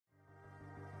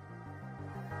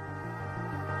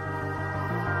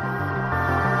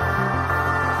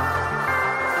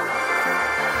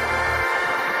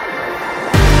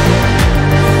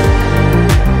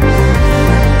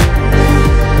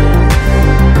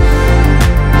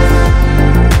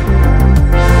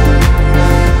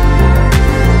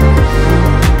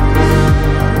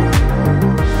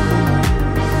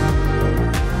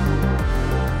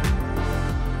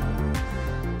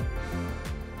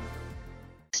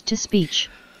to speech.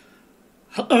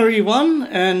 Hello everyone,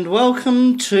 and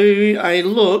welcome to a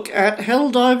look at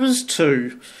Helldivers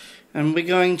 2. And we're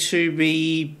going to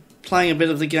be playing a bit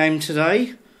of the game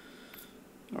today.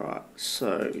 Alright,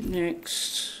 so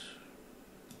next.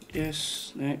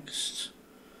 Yes, next.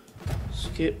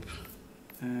 Skip.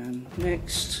 And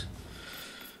next.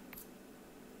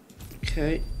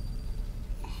 Okay.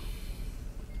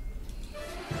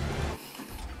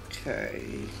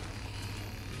 Okay.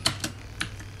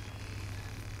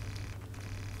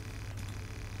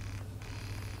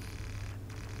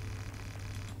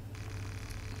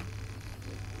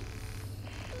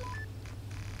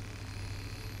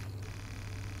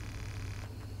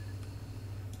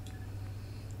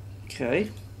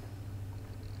 Okay.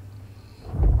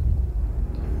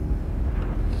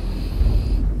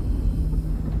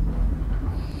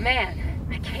 Man,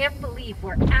 I can't believe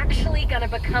we're actually gonna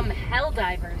become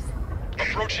Helldivers.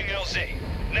 Approaching LZ.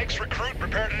 Next recruit,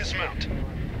 prepare to dismount.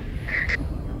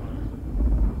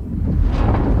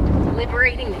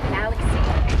 Liberating the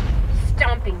galaxy.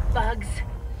 Stomping bugs.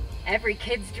 Every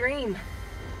kid's dream.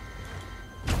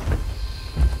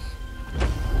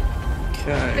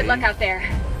 Okay. Good luck out there.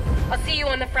 I'll see you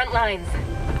on the front lines.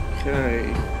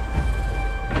 Okay.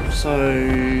 So...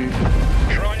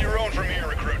 You're on your own from here,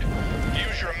 recruit.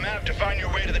 Use your map to find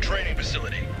your way to the training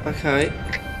facility. Okay.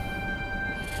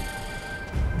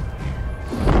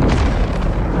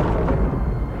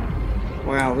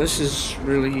 Wow, this is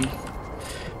really...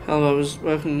 Hello, I was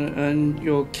working on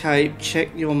your cape.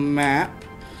 Check your map.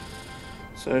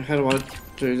 So how do I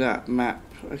do that? Map.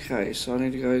 Okay, so I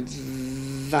need to go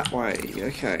that way.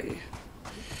 Okay.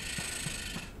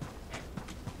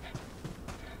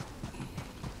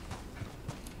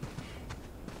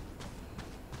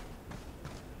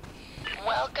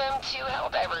 Welcome to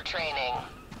Helldiver training.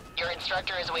 Your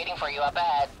instructor is waiting for you up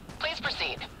ahead. Please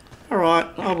proceed. Alright,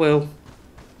 I will.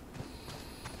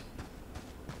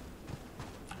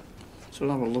 So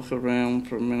I'll have a look around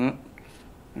for a minute.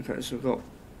 Okay, so we've got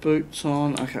boots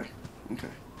on. Okay, okay.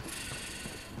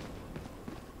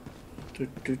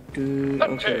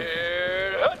 Okay.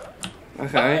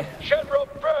 Okay. I'm General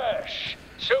Brash,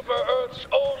 Super Earth's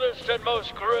oldest and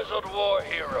most grizzled war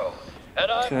hero. And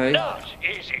I'm not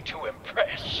easy to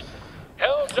impress.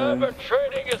 Helldiver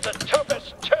training is the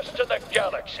toughest test in the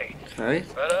galaxy. Okay.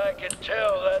 But I can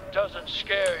tell that doesn't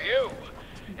scare you.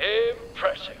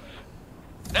 Impressive.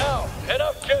 Now,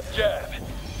 enough jib-jab.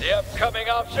 The upcoming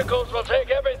obstacles will take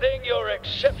everything your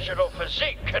exceptional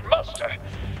physique can muster.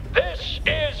 This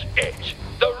is it.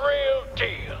 The real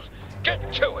deal.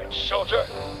 Get to it, soldier.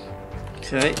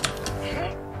 Okay.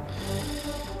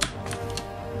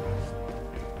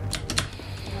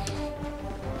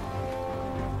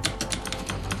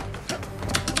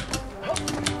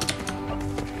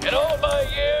 In all my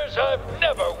years, I've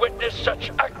never witnessed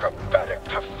such acrobatic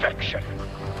perfection.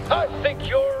 I think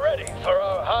you're ready for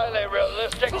our highly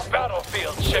realistic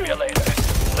battlefield simulator.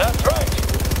 That's right,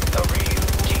 the real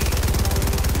deal.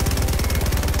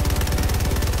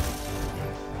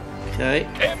 Okay.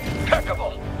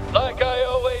 Impeccable. Like I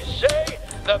always say,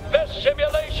 the best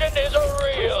simulation is a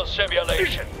real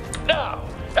simulation. Now,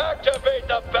 activate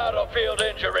the battlefield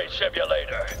injury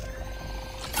simulator.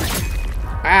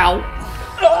 Ow.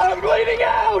 I'm bleeding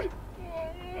out!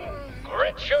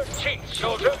 Grit your teeth,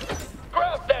 soldier.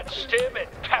 Grab that stim and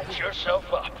patch yourself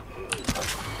up.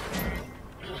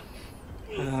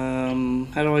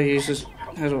 How do I use this?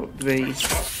 How do I V?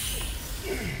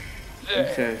 There,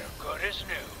 Okay. good as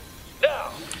new.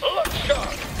 Now, look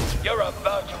sharp. You're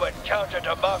about to encounter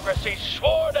democracy's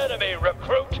sworn enemy,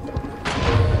 recruit.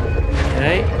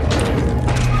 Okay.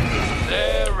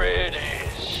 There it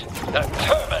is. The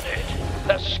Terminid,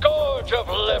 the scourge of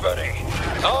liberty.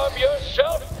 Arm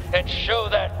yourself and show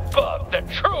that bug the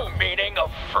true meaning of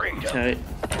freedom. Okay.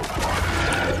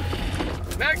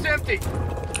 Mag's empty.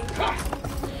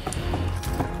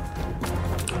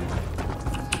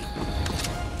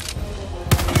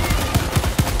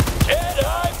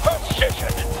 Dead-eye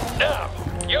precision. Now,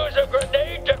 use a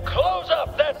grenade to close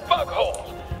up that bug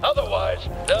hole. Otherwise,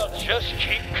 they'll just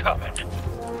keep coming.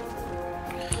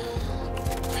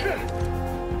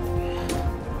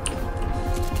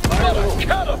 What a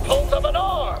catapult of an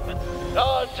arm!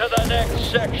 On to the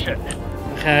next section.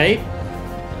 Okay.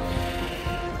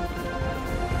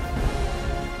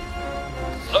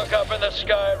 Look up in the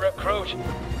sky, recruit.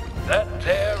 That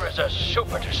there is a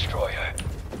super destroyer.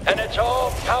 And its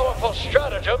all-powerful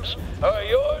stratagems are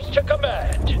yours to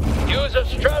command. Use a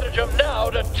stratagem now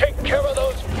to take care of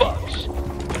those bugs.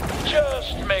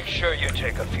 Just make sure you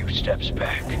take a few steps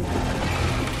back.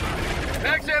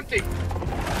 Mag's empty.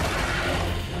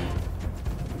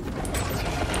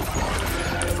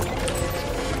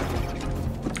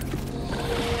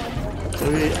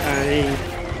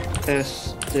 WASD.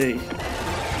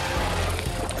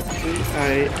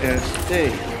 WASD.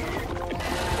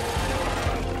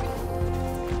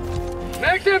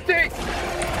 Mag's empty!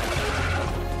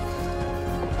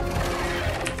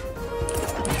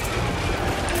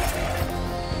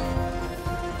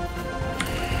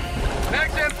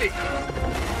 Mag's empty!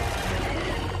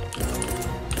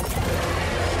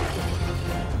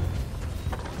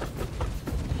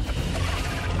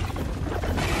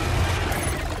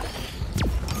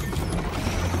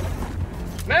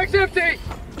 Mag's empty!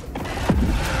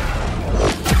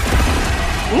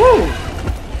 Woo!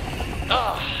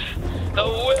 Ah, the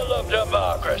will of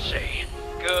democracy.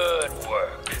 Good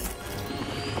work.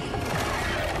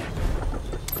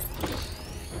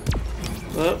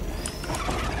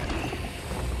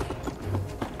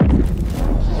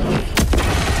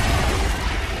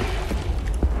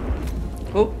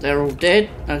 Oh, they're all dead.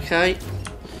 Okay.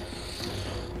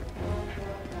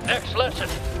 Next lesson.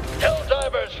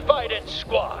 Helldivers fight in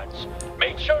squads.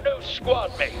 Meet your new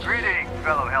squad mate. Greetings,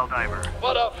 fellow Helldiver.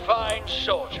 What a fine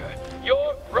soldier.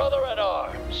 Your brother in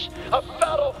arms. A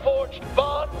battle-forged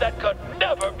bond that could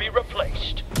never be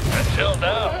replaced. Until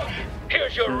now.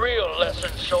 Here's your real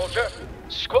lesson, soldier.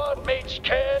 Squad mates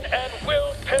can and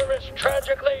will perish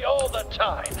tragically all the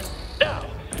time. Now,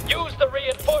 use the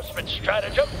reinforcement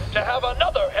stratagem to have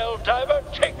another Helldiver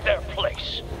take their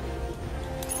place.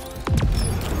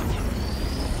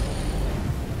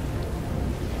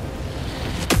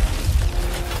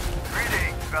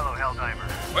 Greetings, fellow Helldiver.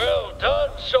 Well done,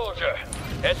 soldier.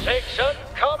 It takes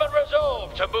uncommon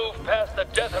resolve to move past the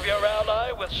death of your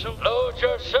ally with some... Load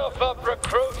yourself up,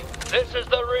 recruit. This is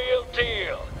the real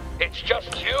deal. It's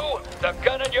just you, the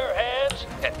gun in your hands,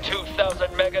 and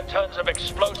 2,000 megatons of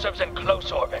explosives in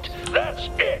close orbit. That's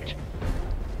it!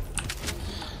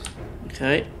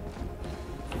 Okay.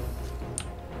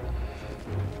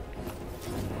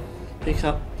 Pick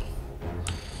up.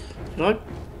 Nope.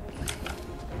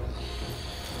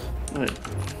 Wait.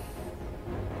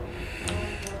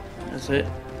 That's it.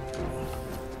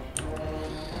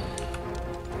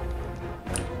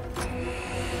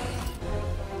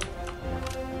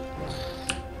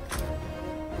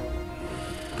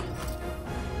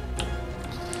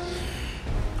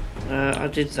 I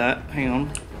did that. Hang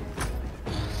on.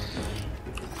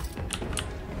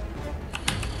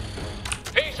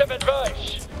 Piece of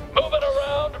advice. Moving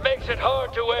around makes it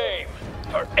hard to aim.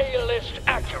 For A-list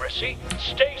accuracy,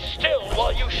 stay still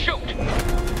while you shoot.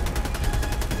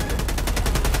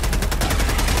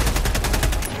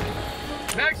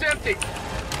 Mag's empty.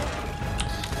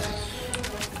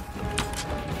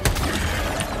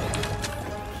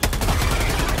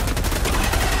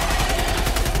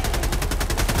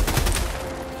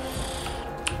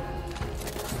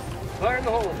 Fire in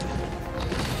the hole.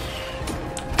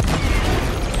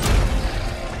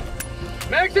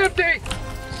 Mag's empty!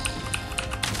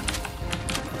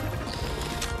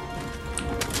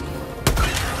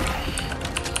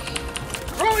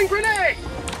 Throwing grenade!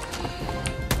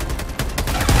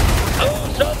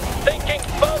 Those unthinking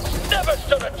bugs never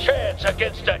stood a chance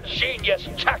against a genius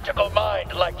tactical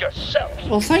mind like yourself.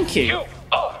 Well, thank you. You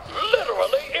are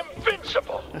literally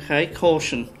invincible. Okay,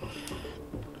 caution.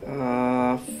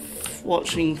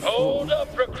 Watching. Hold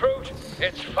up, recruit.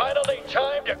 It's finally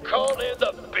time to call in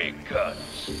the big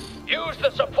guns. Use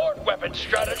the support weapon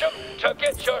stratagem to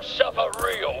get yourself a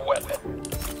real weapon.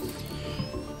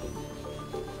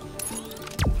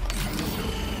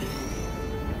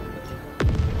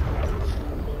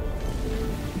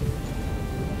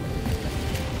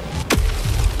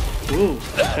 Ooh,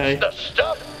 okay. That's the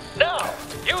stuff. Now,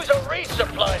 use a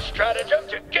resupply stratagem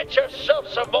to get yourself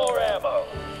some more ammo.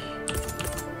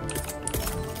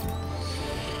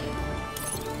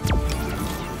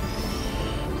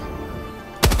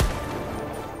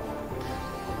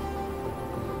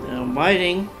 I'm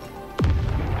waiting.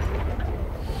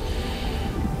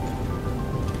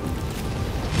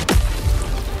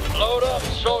 Load up,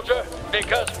 soldier,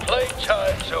 because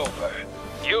playtime's over.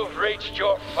 You've reached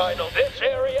your final. This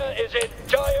area is in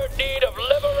dire need of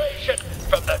liberation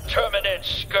from the Terminid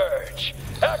Scourge.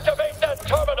 Activate that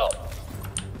terminal!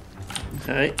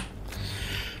 Okay.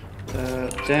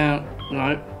 Down,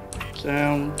 no.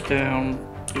 Down, down,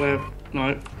 left,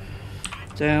 no.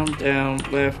 Down, down,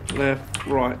 left, left,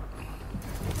 right.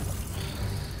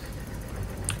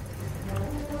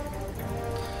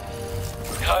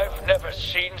 I've never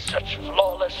seen such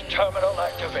flawless terminal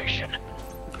activation.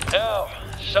 Now,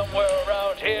 somewhere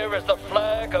around here is the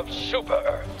flag of Super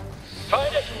Earth.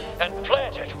 Find it and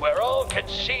plant it where all can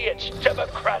see its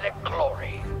democratic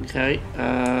glory. Okay,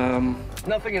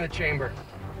 Nothing in the chamber.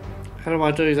 how do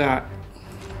I do that?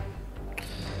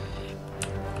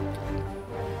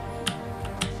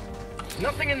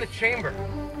 Nothing in the chamber.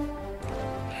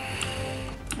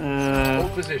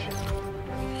 Hold position.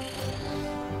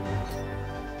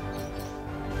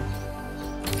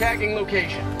 Tagging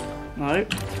location. No.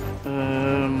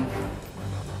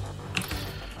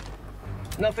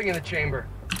 Nothing in the chamber.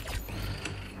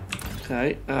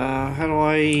 Okay, how do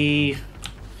I...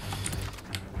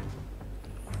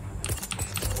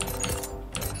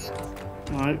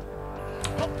 No.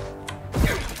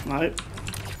 No.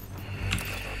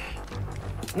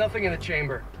 Nothing in the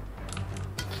chamber.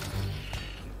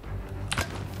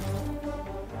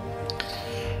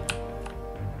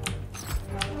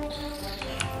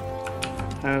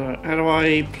 How do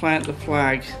I plant the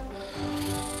flag?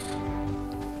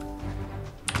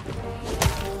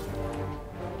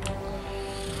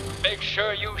 Make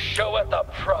sure you show it the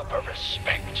proper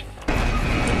respect.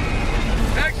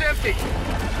 Bag's empty.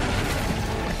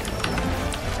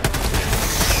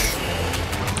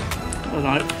 Oh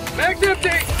no. Bag's empty.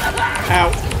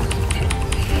 Ow.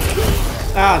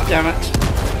 Ah, damn it.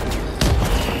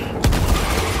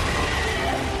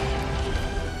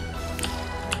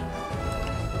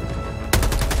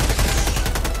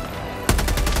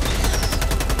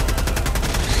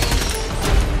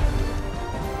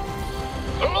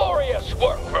 Glorious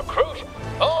work, recruit.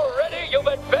 Already you've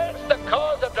advanced the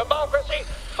cause of democracy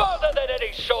further than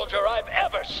any soldier I've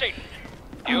ever seen.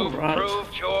 You've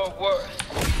proved your worth.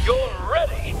 You're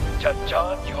ready to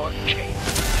don your cape.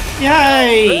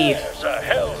 Yay! There's a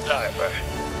Helldiver.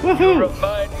 Woohoo! You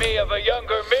remind me of a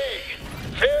younger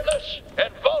me. Fearless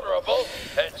and vulnerable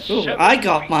and Ooh, I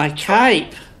got my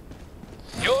cape.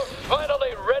 You're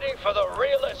finally ready for the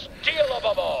realest deal of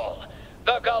them all.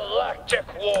 The Galactic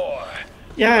War.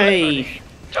 Yay! Liberty,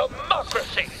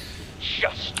 democracy,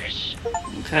 justice.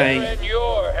 Okay. They're in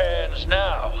your hands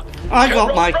now. I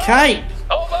got my General cape.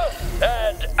 Over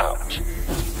and out.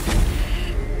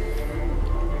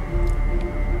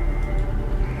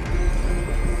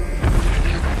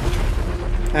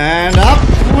 And up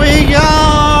we go!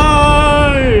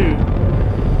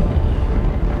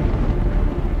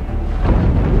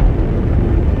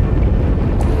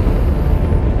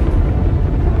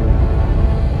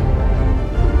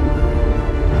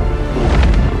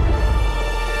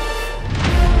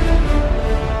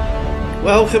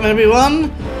 Welcome everyone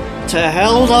to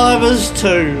Helldivers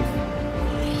 2.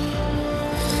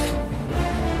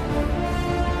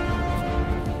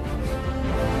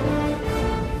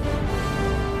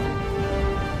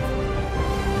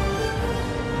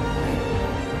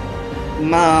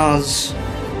 Mars.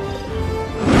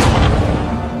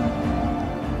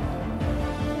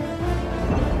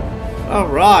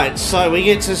 Alright, so we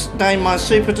get to name my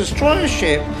super destroyer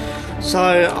ship.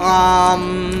 So,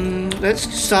 let's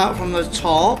start from the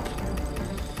top.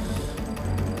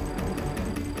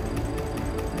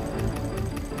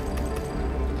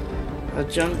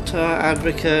 Adjunctor,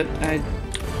 advocate,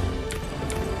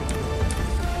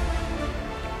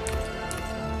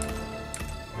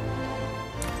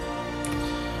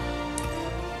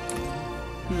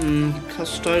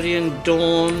 Custodian,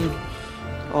 Dawn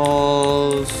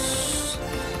of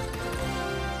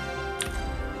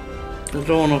the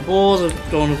Dawn of War, the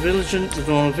Dawn of Vigilance, the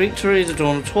Dawn of Victory, the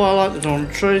Dawn of Twilight, the Dawn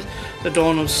of Truth, the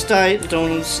Dawn of State, the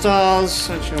Dawn of the Stars,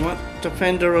 actually, what?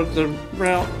 Defender of the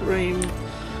Realm,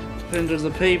 Defender of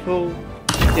the People,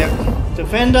 yep,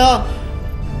 Defender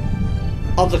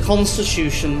of the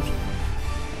Constitution.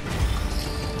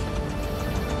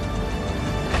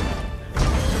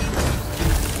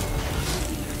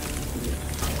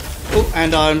 Oh,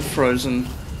 and I'm frozen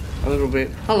a little bit.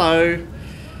 Hello.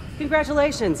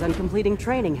 Congratulations on completing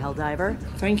training, Helldiver.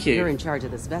 Thank you. You're in charge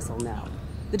of this vessel now.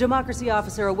 The Democracy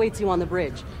Officer awaits you on the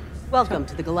bridge. Welcome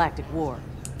to the Galactic War.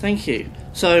 Thank you.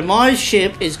 So my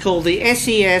ship is called the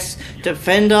SES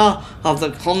Defender of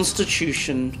the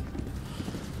Constitution.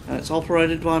 And it's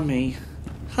operated by me.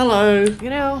 Hello. You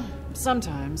know,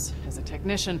 sometimes, as a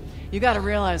technician, you gotta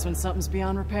realize when something's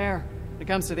beyond repair. When it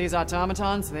comes to these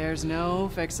automatons, there's no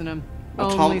fixing them.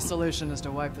 Only solution is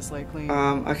to wipe the slate clean.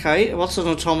 Okay, what's an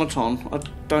automaton? I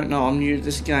don't know, I'm new to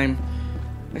this game.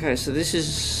 Okay, so this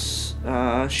is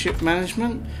ship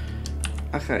management.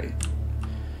 Okay.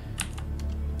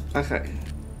 Okay.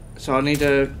 So I need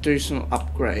to do some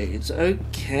upgrades.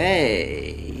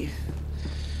 Okay.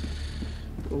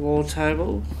 War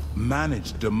table.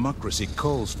 Managed democracy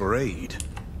calls for aid.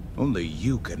 Only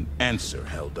you can answer,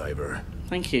 Helldiver.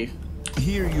 Thank you.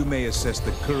 Here you may assess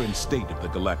the current state of the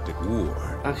Galactic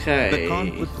War. Okay. The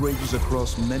conflict rages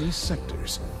across many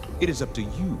sectors. It is up to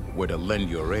you where to lend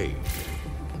your aid.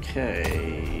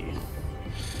 Okay.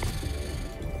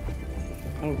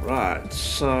 Alright,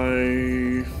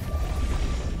 so...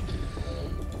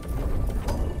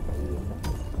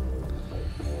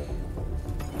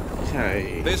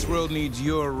 Okay. This world needs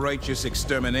your righteous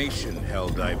extermination,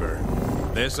 Helldiver.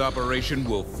 This operation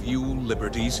will fuel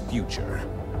Liberty's future.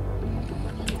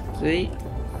 See?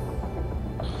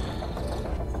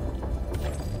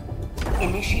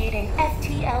 Initiating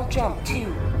FTL jump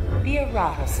to the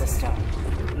errata system.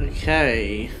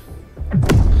 Okay.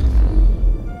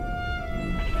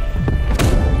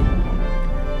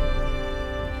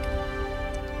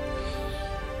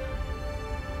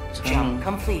 Jump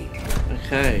complete.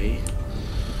 Okay.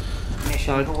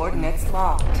 Mission coordinates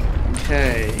locked.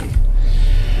 Okay.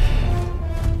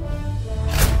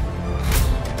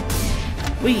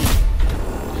 Wee.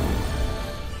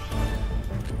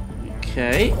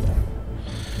 Okay.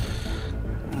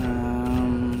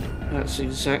 That's the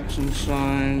exaction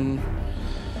zone.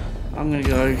 I'm gonna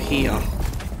go here.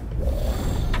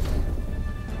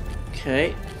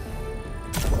 Okay.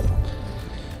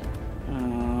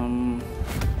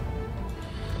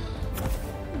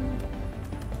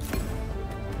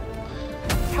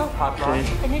 Hellpod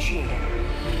launch initiated.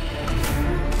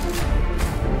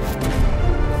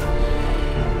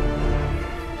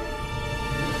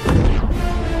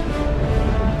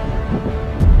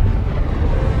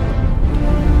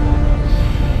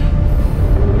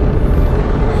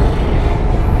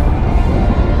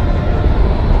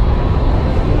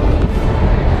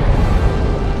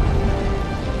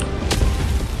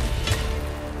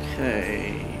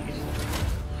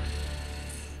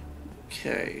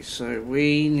 Okay, so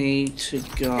we need to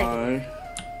go.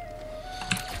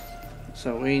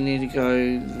 So we need to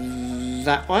go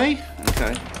that way.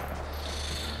 Okay.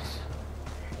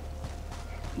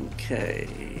 Okay.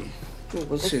 Oh,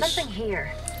 what's There's this? something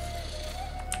here.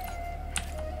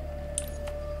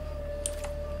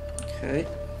 Okay.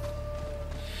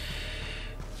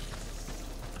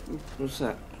 What's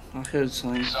that? I heard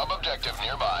something. Sub-objective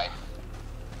nearby.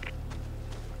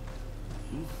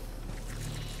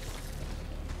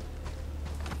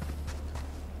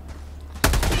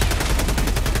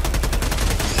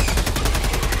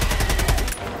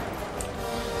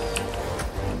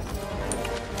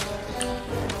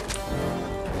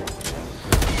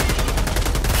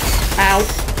 Ow!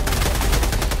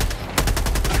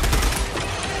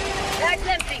 Bag's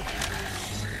empty.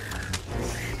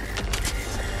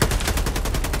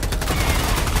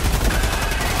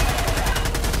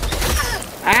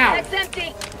 Ow! Bag's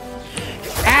empty.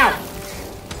 Ow!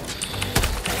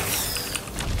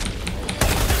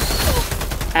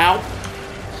 Ow!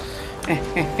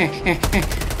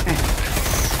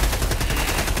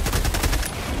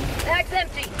 Bag's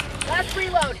empty. Last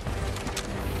reload.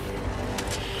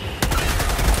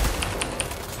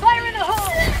 Fire in the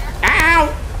hole! Ow!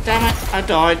 Damn it, I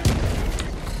died.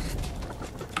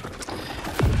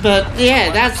 But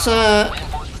yeah, that's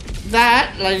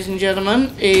that, ladies and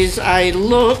gentlemen, is a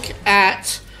look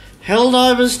at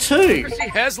Helldivers 2.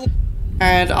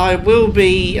 And I will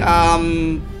be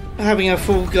having a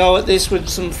full go at this with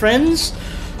some friends.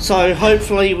 So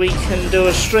hopefully we can do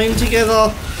a stream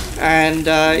together. And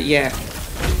yeah,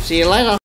 see you later.